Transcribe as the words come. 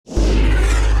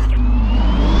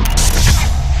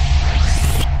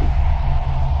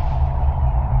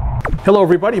Hello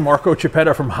everybody, Marco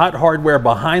Chiappetta from Hot Hardware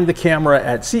behind the camera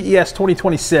at CES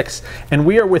 2026, and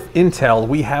we are with Intel.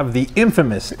 We have the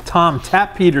infamous Tom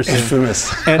TAP Petersen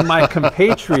and my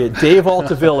compatriot Dave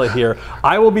Altavilla here.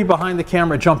 I will be behind the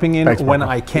camera jumping in when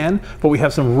I can, but we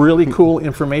have some really cool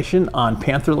information on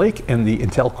Panther Lake and the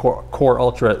Intel Core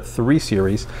Ultra 3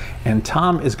 series, and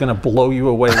Tom is going to blow you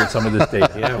away with some of this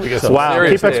data. Yeah, we got wow,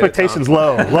 keep expectations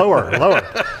lower.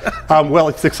 Well,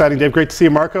 it's exciting, Dave. Great to see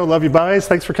you, Marco. Love you, guys.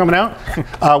 Thanks for coming out.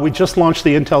 We just launched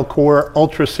the Intel Core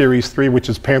Ultra Series 3, which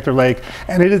is Panther Lake,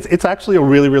 and it's actually a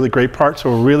really great part,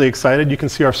 so we're really excited. You can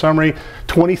see our summary,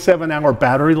 27-hour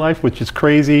battery life, which is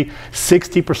crazy,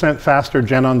 60% faster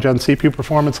gen-on-gen CPU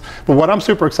performance, but what I'm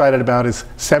super excited about is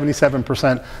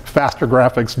 77% faster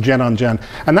graphics gen-on-gen,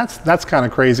 and that's kind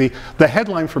of crazy. The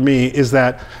headline for me is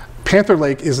that Panther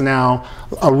Lake is now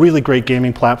a really great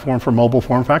gaming platform for mobile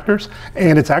form factors,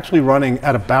 and it's actually running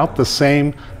at about the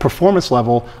same performance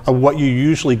level of what you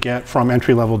usually get from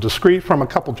entry-level discrete from a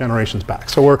couple generations back.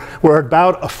 So we're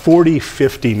about a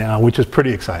 40-50 now, which is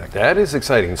pretty exciting. That is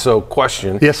exciting. So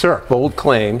question. Yes, sir. Bold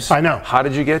claims. I know. How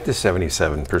did you get to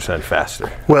 77%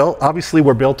 faster? Well, obviously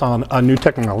we're built on a new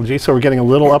technology, so we're getting a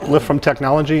little uplift from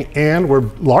technology, and we're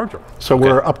larger. So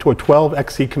we're up to a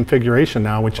 12XE configuration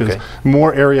now, which is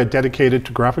more area dedicated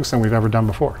to graphics than we've ever done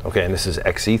before. Okay, and this is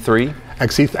Xe3?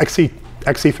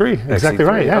 Xe3, exactly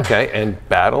right, yeah. Okay, and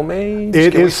Battle Mage?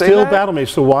 It is still Battle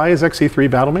Mage. So why is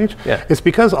Xe3 Battle Mage? Yeah. It's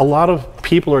because a lot of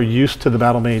people are used to the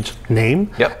Battle Mage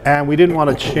name, and we didn't want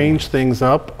to change things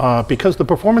up because the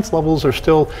performance levels are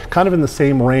still kind of in the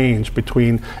same range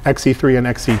between Xe3 and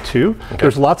Xe2. Okay.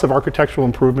 There's lots of architectural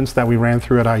improvements that we ran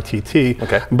through at ITT,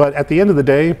 but at the end of the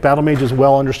day, Battle Mage is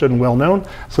well understood and well known,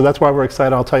 so that's why we're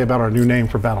excited. I'll tell you about our new name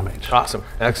for Battle Mage. Awesome,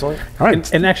 excellent. All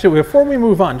right. And actually, before we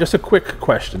move on, just a quick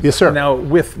question. Yes, sir. Now,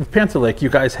 with Panther Lake, you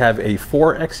guys have a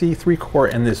 4Xe3 core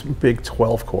and this big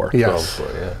 12 core. Yes.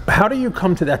 12 core, yeah. How do you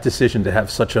come to that decision to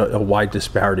have such a wide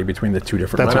disparity between the two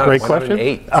different That's a great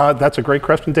question. That's a great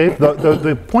question, Dave.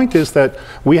 The point is that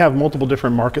we have multiple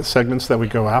different market segments that we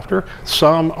go after.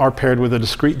 Some are paired with a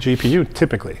discrete GPU,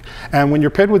 typically. And when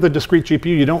you're paired with a discrete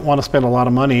GPU, you don't want to spend a lot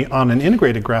of money on an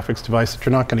integrated graphics device that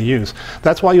you're not going to use.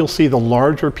 That's why you'll see the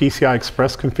larger PCI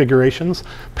Express configurations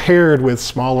paired with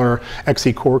smaller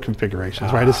Xe core configurations,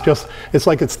 right?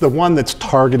 It's the one that's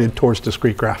targeted towards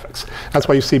discrete graphics. That's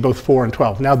why you see both 4 and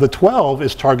 12. Now the 12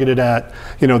 is targeted at,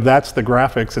 that's the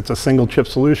graphics. It's a single chip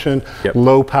solution,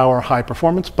 low power, high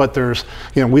performance, but there's,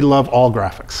 we love all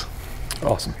graphics.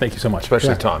 Awesome, thank you so much.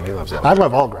 Especially Tom, he loves that. I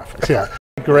love all graphics, yeah.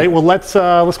 Great, well let's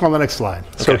go on the next slide.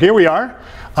 So here we are.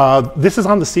 This is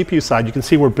on the CPU side. You can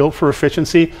see we're built for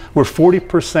efficiency. We're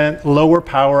 40% lower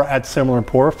power at similar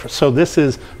power. So this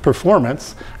is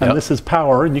performance, and this is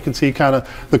power. And you can see kind of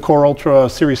the Core Ultra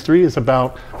Series 3 is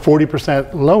about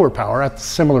 40% lower power at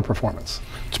similar performance.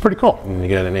 It's pretty cool. And you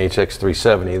get an HX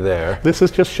 370 there. This is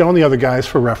just showing the other guys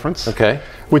for reference. Okay.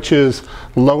 Which is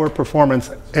lower performance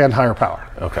and higher power.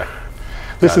 Okay.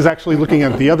 This is actually looking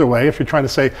at it the other way. If you're trying to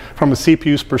say from a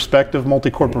CPU's perspective,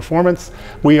 multi-core performance,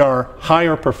 we are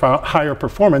higher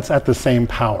performance at the same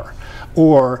power,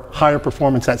 or higher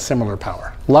performance at similar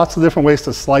power. Lots of different ways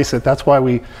to slice it. That's why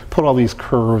we put all these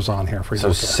curves on here for you. So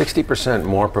 60%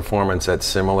 more performance at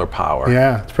similar power.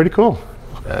 Yeah, it's pretty cool.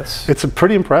 It's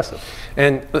pretty impressive.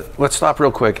 And let's stop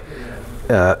real quick.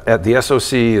 At the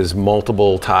SoC is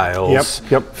multiple tiles,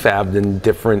 fabbed in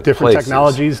different places.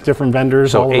 Technologies, different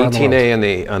vendors. So all around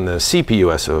 18A on the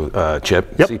CPU chip,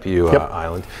 CPU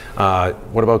island.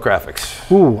 What about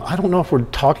graphics? Ooh, I don't know if we're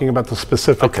talking about the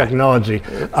specific technology.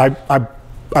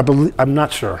 I believe, I'm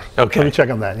not sure. Okay. Let me check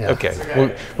on that. Yeah.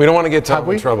 Okay. We don't want to get Tom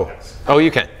in trouble. Oh, you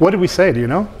can. What did we say? Do you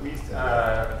know?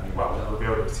 We'll be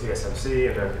able to TSMC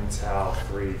and then Intel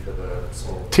 3 for the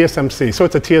small. TSMC. So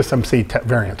it's a TSMC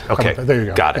variant. Okay. There you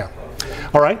go. Got it. Yeah.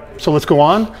 All right, so let's go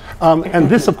on. And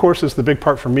this, of course, is the big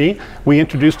part for me. We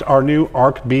introduced our new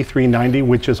ARC B390,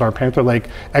 which is our Panther Lake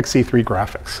Xe3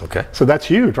 graphics. Okay. So that's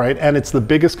huge, right? And it's the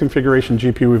biggest configuration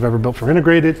GPU we've ever built for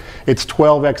integrated. It's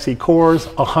 12 Xe cores,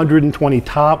 120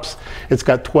 TOPS. It's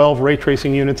got 12 ray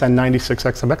tracing units and 96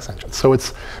 XMX engines. So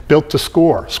it's built to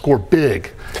score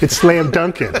big. It's slam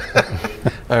dunking.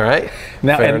 All right.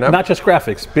 Now, and not just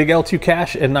graphics, big L2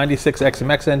 cache and 96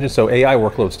 XMX engines, so AI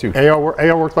workloads too. AI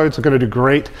workloads are going to do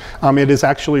great. It is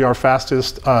actually our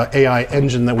fastest AI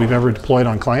engine that we've ever deployed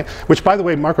on client, which, by the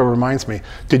way, Marco, reminds me,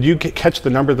 did you catch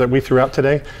the number that we threw out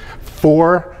today?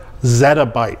 4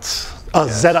 zettabytes,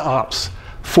 zettaops.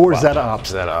 4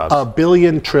 zettaops. A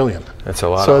billion trillion. That's a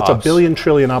lot So of it's ops. a billion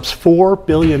trillion ops, 4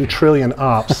 billion trillion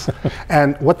ops.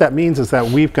 And what that means is that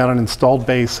we've got an installed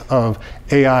base of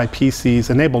AI PCs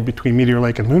enabled between Meteor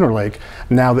Lake and Lunar Lake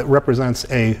now that represents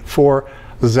a 4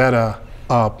 zetta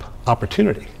op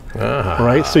opportunity.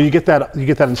 Right, so you get that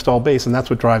installed base, and that's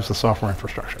what drives the software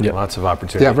infrastructure. Yeah, lots of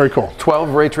opportunity. Yeah, very cool. 12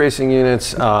 ray tracing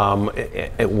units.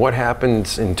 What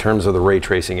happens in terms of the ray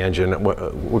tracing engine?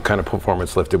 What kind of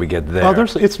performance lift did we get there?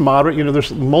 It's moderate. You know,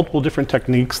 there's multiple different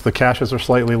techniques. The caches are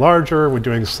slightly larger. We're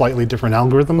doing slightly different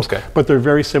algorithms, but they're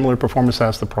very similar performance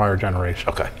as the prior generation.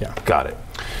 Okay, yeah, got it.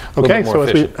 Okay, so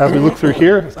as we look through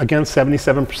here, again,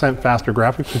 77% faster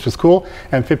graphics, which is cool,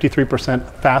 and 53%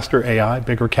 faster AI,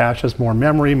 bigger caches, more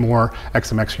memory, more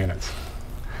XMX units.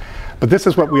 But this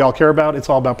is what we all care about. It's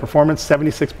all about performance,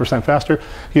 76% faster.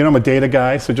 You know, I'm a data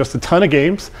guy, so just a ton of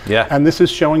games. Yeah. And this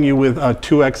is showing you with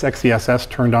 2x XeSS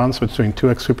turned on, so it's doing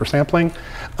 2x super sampling.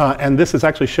 And this is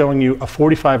actually showing you a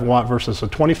 45 watt versus a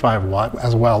 25 watt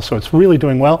as well, so it's really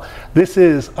doing well. This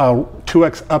is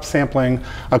 2x upsampling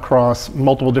across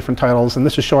multiple different titles, and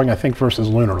this is showing, I think, versus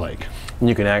Lunar Lake. And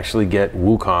you can actually get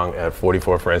Wukong at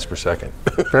 44 frames per second.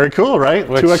 Very cool, right?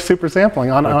 2x super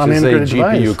sampling on an integrated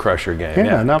device. Which is a GPU crusher game.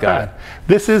 Yeah, not bad.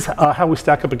 This is how we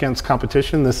stack up against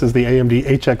competition. This is the AMD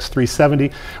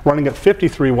HX370 running at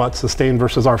 53 watts sustained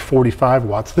versus our 45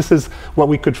 watts. This is what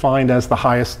we could find as the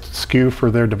highest SKU for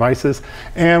their devices,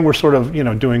 and we're sort of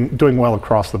doing well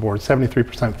across the board.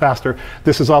 73% faster.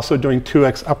 This is also doing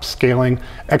 2x upscaling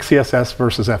XeSS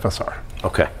versus FSR.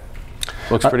 Okay.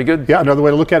 Looks pretty good. Yeah, another way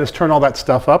to look at it is turn all that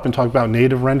stuff up and talk about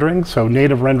native rendering. So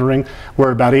native rendering,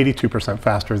 we're about 82%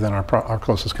 faster than our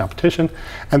closest competition.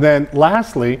 And then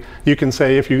lastly, you can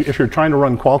say if you're trying to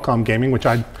run Qualcomm gaming, which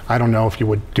I don't know if you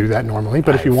would do that normally,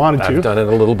 but if you wanted to. I've done it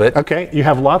a little bit. Okay, you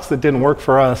have lots that didn't work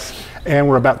for us, and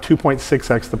we're about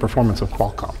 2.6x the performance of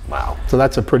Qualcomm. Wow. So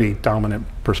that's a pretty dominant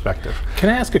perspective. Can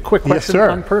I ask a quick question?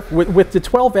 Yes, sir. With the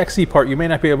 12xe part, you may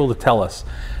not be able to tell us.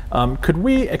 Could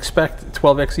we expect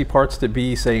 12xe parts to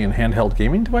be, say, in handheld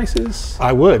gaming devices?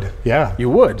 I would, yeah. You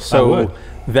would. So I would.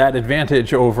 That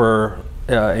advantage over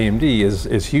AMD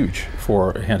is huge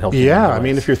for handheld gaming. Yeah, device. I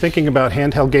mean, if you're thinking about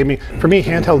handheld gaming, for me,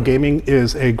 handheld gaming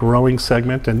is a growing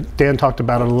segment, and Dan talked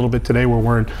about it a little bit today, where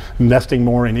we're investing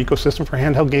more in ecosystem for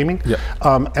handheld gaming. Yeah.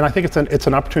 And I think it's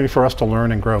an opportunity for us to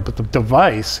learn and grow, but the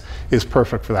device is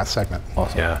perfect for that segment.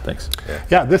 Awesome. Yeah. Thanks.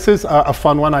 Yeah, this is a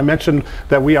fun one. I mentioned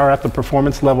that we are at the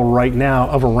performance level right now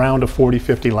of around a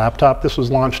 4050 laptop. This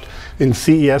was launched in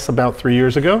CES about 3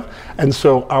 years ago, and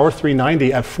so our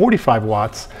 390 at 45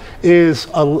 watts is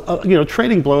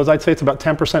trading blows. I'd say it's about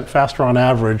 10% faster on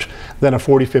average than a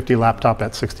 4050 laptop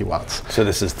at 60 watts. So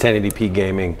this is 1080p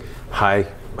gaming, high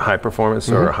performance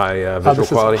or high visual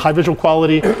quality? High visual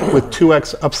quality with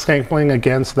 2x upsampling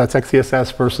again, so that's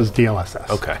XeSS versus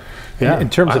DLSS. Okay. Yeah.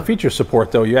 In terms of feature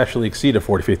support, though, you actually exceed a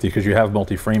 4050 because you have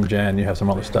multi-frame gen, you have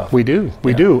some other stuff. We do,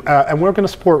 we do. And we're going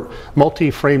to support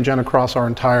multi-frame gen across our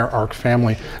entire ARC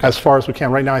family as far as we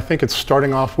can. Right now, I think it's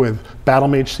starting off with Battle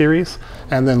Mage series,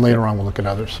 and then later on we'll look at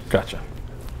others. Gotcha.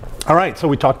 All right, so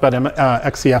we talked about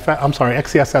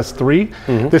XeSS 3.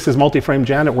 This is multi-frame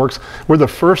gen. It works. We're the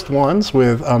first ones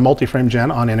with multi-frame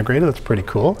gen on integrated. That's pretty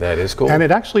cool. That is cool. And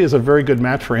it actually is a very good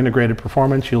match for integrated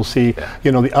performance. You'll see,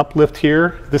 the uplift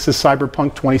here. This is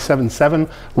Cyberpunk 2077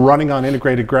 running on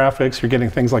integrated graphics. You're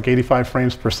getting things like 85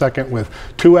 frames per second with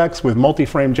 2x, with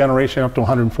multi-frame generation up to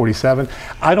 147.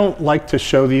 I don't like to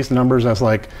show these numbers as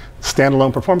like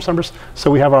standalone performance numbers,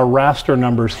 so we have our raster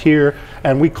numbers here,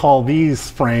 and we call these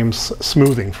frames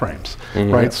smoothing frames,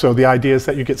 right? So the idea is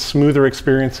that you get smoother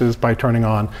experiences by turning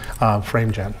on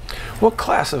frame gen. What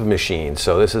class of machine?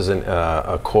 So this is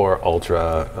a Core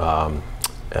Ultra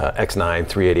X9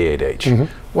 388H.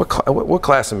 What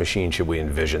class of machine should we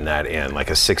envision that in? Like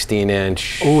a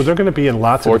 16-inch? Oh, they're going to be in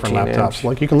lots of different 14-inch? laptops.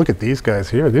 Like you can look at these guys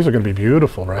here. These are going to be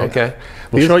beautiful, right? Okay.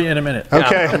 We'll show you in a minute.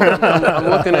 Okay. I'm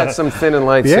looking at some thin and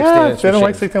light 16-inch Yeah, thin and light,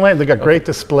 machines. 16 light. They got great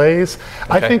displays.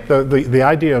 I Okay. think the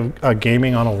idea of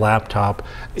gaming on a laptop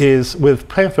is, with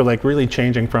Panther Lake, really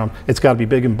changing from it's got to be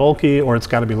big and bulky or it's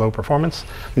got to be low performance.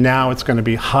 Now it's going to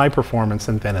be high performance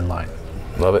and thin and light.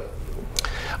 Love it.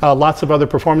 Lots of other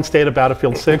performance data,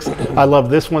 Battlefield 6. I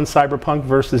love this one, Cyberpunk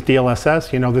versus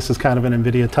DLSS. This is kind of an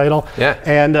NVIDIA title. Yeah.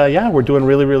 And we're doing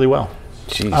really, really well.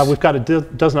 Jeez. We've got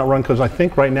does not run because I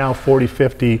think right now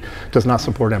 4050 does not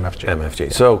support MFG.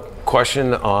 MFG. So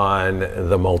question on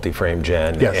the multi-frame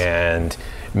gen and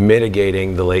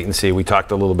mitigating the latency. We talked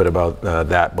a little bit about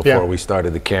that before we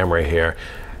started the camera here.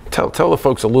 Tell the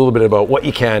folks a little bit about what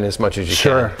you can as much as you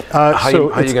can. How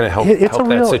are you going to help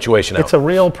that situation out? It's a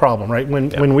real problem, right?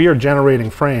 When we are generating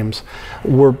frames,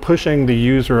 we're pushing the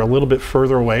user a little bit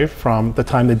further away from the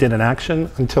time they did an action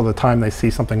until the time they see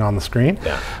something on the screen,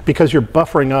 because you're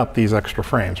buffering up these extra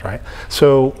frames, right?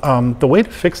 So the way to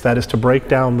fix that is to break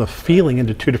down the feeling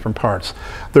into two different parts.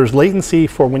 There's latency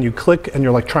for when you click and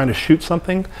you're like trying to shoot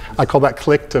something. I call that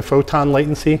click to photon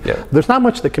latency. There's not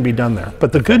much that can be done there.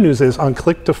 But the good news is on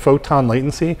click to photon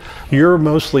latency, you're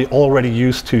mostly already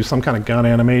used to some kind of gun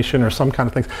animation or some kind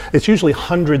of thing. It's usually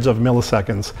hundreds of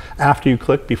milliseconds after you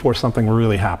click before something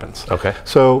really happens.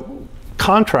 So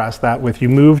contrast that with you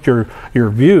moved your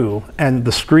view and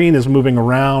the screen is moving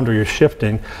around or you're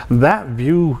shifting, that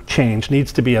view change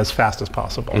needs to be as fast as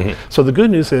possible. So the good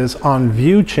news is on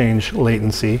view change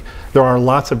latency, there are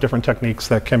lots of different techniques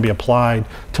that can be applied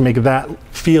to make that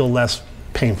feel less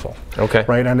painful.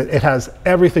 Right, and it has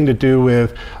everything to do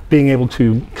with being able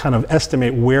to kind of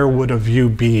estimate where would a view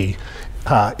be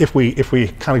if we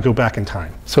kind of go back in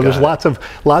time. So there's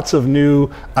lots of new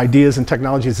ideas and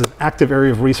technologies. It's an active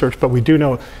area of research, but we do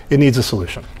know it needs a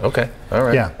solution. All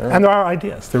right. And there are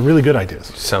ideas. They're really good ideas.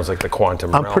 Sounds like the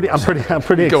quantum realm. I'm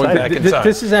pretty excited.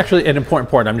 This is actually an important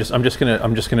point. I'm just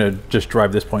gonna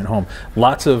drive this point home.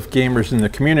 Lots of gamers in the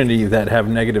community that have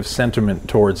negative sentiment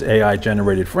towards AI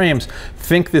generated frames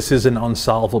think this is an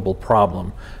unsolvable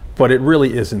problem. But it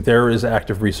really isn't. There is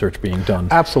active research being done.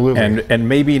 Absolutely. And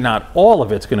maybe not all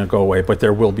of it's going to go away, but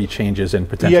there will be changes and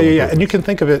potential improvements. And you can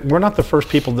think of it, we're not the first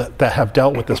people that have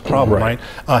dealt with this problem, right?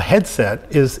 A headset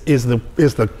is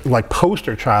the like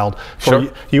poster child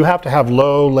for you have to have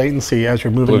low latency as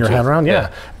you're moving your hand around.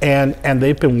 And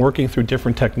they've been working through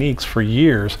different techniques for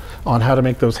years on how to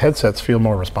make those headsets feel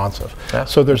more responsive.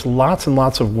 So there's lots and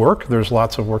lots of work. There's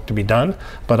lots of work to be done,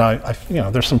 but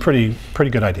there's some pretty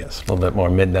good ideas. A little bit more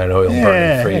midnight oil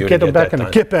burning for you to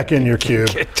get back in your cube.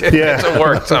 Get to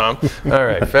work, Tom. All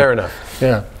right, fair enough.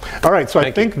 All right, so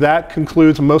I think that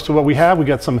concludes most of what we have. We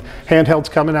got some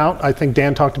handhelds coming out. I think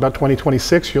Dan talked about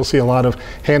 2026. You'll see a lot of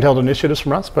handheld initiatives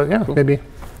from us, but maybe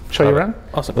show you around.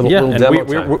 Awesome.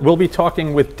 We'll be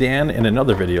talking with Dan in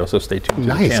another video, so stay tuned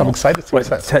to the channel. I'm excited to see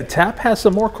that. TAP has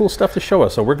some more cool stuff to show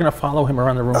us, so we're going to follow him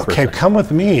around the room for a second. Come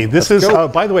with me. This is,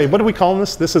 by the way, what are we calling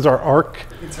this? This is our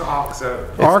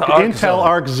Intel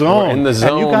Arc Zone. We're in the zone,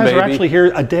 and you guys are actually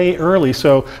here a day early,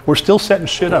 so we're still setting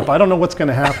shit up. I don't know what's going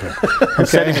to happen.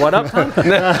 Setting what up?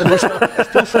 We're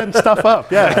still setting stuff up.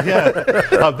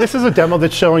 This is a demo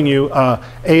that's showing you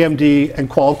AMD and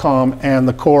Qualcomm and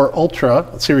the Core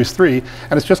Ultra Series 3,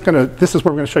 and it's just this is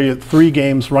where we're going to show you 3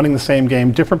 games running the same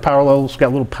game, different power levels. We've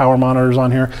got little power monitors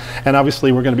on here, and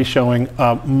obviously we're going to be showing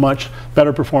much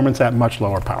better performance at much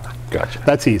lower power.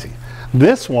 That's easy.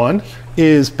 This one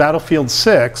is Battlefield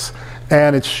 6,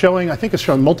 and it's showing, I think it's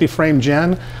showing multi-frame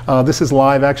gen. This is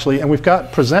live actually, and we've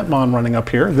got PresentMon running up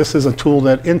here. This is a tool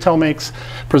that Intel makes.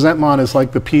 PresentMon is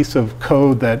like the piece of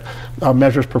code that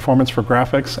measures performance for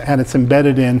graphics, and it's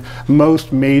embedded in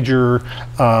most major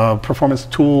performance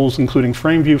tools, including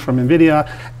FrameView from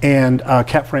NVIDIA and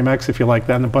CapFrameX, if you like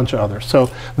that, and a bunch of others. So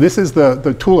this is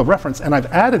the tool of reference, and I've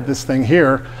added this thing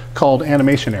here called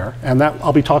animation error, and that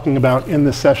I'll be talking about in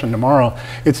this session tomorrow.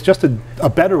 It's just a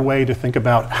better way to think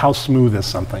about how smooth is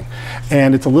something,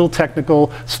 and it's a little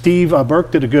technical. Steve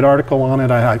Burke did a good article on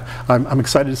it. I'm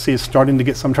excited to see it's starting to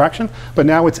get some traction, but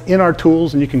now it's in our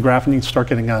tools, and you can graph and you can start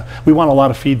getting we want a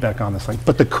lot of feedback on this thing.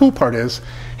 But the cool part is,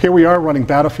 here we are running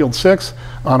Battlefield 6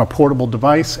 on a portable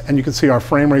device, and you can see our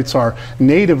frame rates are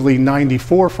natively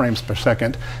 94 frames per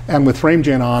second, and with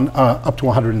FrameGen on up to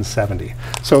 170.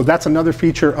 So that's another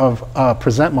feature of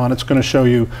PresentMon. It's going to show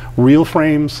you real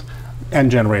frames and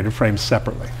generated frames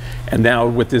separately. And now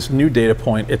with this new data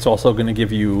point, it's also going to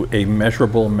give you a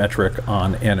measurable metric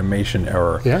on animation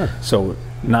error. So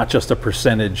not just a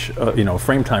percentage,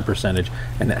 frame time percentage,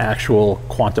 an actual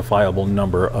quantifiable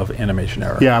number of animation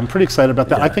error. I'm pretty excited about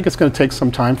that. I think it's going to take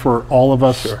some time for all of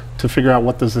us to figure out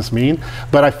what does this mean,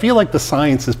 but I feel like the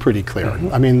science is pretty clear.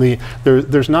 I mean,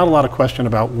 there's not a lot of question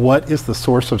about what is the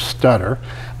source of stutter,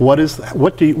 what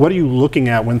are you looking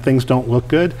at when things don't look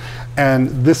good, and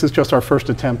this is just our first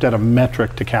attempt at a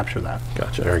metric to capture that.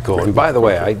 Very cool. And by the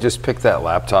way, I just picked that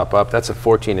laptop up. That's a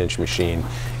 14-inch machine,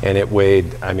 and it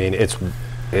weighed, I mean, it's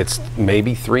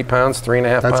maybe 3 pounds, 3.5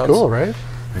 pounds. That's cool, right?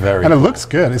 Very And it cool. looks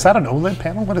good. Is that an OLED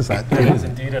panel? What is that? It is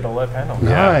indeed an OLED panel.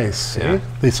 Nice. See? Yeah.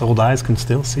 These old eyes can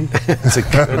still see. It's a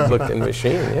good looking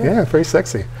machine. Yeah. Yeah, very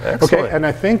sexy. Excellent. Okay, and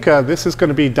I think this is going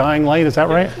to be dying light. Is that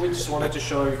right? We just wanted to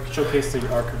showcase the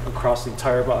arc across the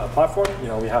entire platform. You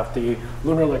know, we have the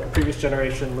Lunar Lake, previous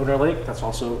generation Lunar Lake, that's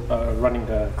also running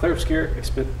the Clear Obscure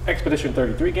Expedition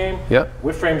 33 game. Yep.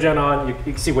 With frame gen on, you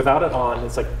can see without it on,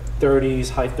 it's like 30s,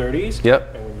 high 30s.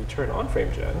 Yep. And when you turn on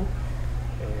frame gen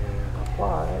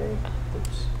and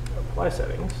apply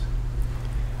settings,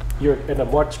 you're in a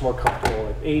much more comfortable,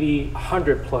 like 80,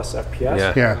 100 plus FPS.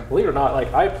 Yeah. Yeah. Believe it or not,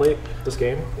 like I played this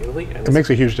game lately, and It makes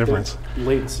a huge difference.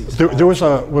 Latency. There was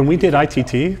when we did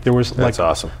ITT, there was That's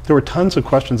awesome. There were tons of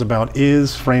questions about,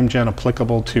 is frame gen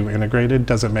applicable to integrated?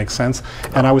 Does it make sense?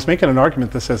 And I was making an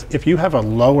argument that says, if you have a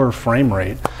lower frame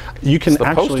rate, you can the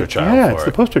actually, poster child yeah, for it's it.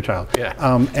 the poster child.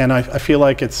 Yeah. And I feel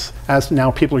like it's, as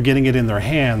now people are getting it in their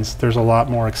hands, there's a lot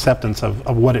more acceptance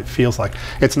of what it feels like.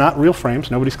 It's not real frames,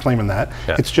 nobody's claiming that.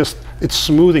 Yeah. It's just, it's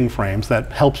smoothing frames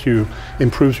that helps you,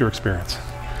 improves your experience.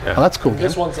 Yeah. Well, that's cool.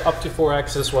 This one's up to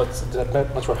 4x. This one's a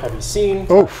much more heavy scene.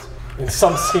 Oof. In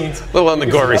some scenes, A little on the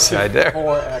you can gory see up side to there.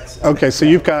 4x. Okay, so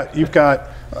you've got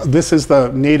this is the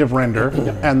native render,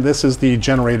 and this is the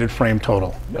generated frame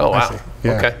total. Oh, I wow. see.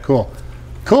 Yeah, Okay. cool.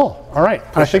 Cool. All right.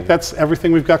 I think that's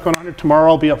everything we've got going on here. Tomorrow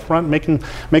I'll be up front making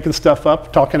stuff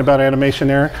up, talking about animation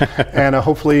there, and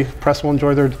hopefully press will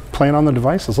enjoy their playing on the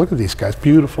devices. Look at these guys.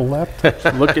 Beautiful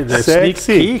laptops. Look at this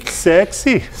Sexy. sneak peek.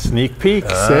 Sexy. Sneak peek.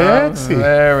 Sexy.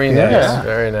 Very nice. Yeah.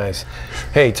 Very nice.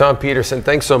 Hey, Tom Petersen,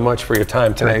 thanks so much for your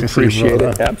time today. Great to see you, Appreciate it.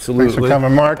 brother. Absolutely. Thanks for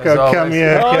coming, Marco. As Come always.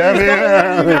 here. Come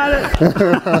here.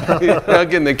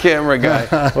 Hugging the camera guy.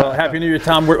 Well, Happy New Year,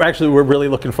 Tom. We're really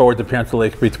looking forward to Panther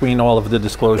Lake. Between all of the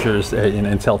disclosures in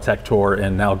Intel Tech Tour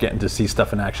and now getting to see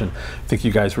stuff in action, I think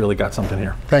you guys really got something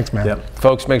here. Thanks, man. Yep.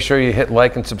 Folks, make sure you hit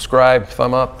like and subscribe,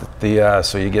 thumb up,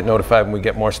 so you get notified when we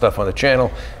get more stuff on the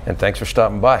channel. And thanks for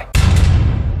stopping by.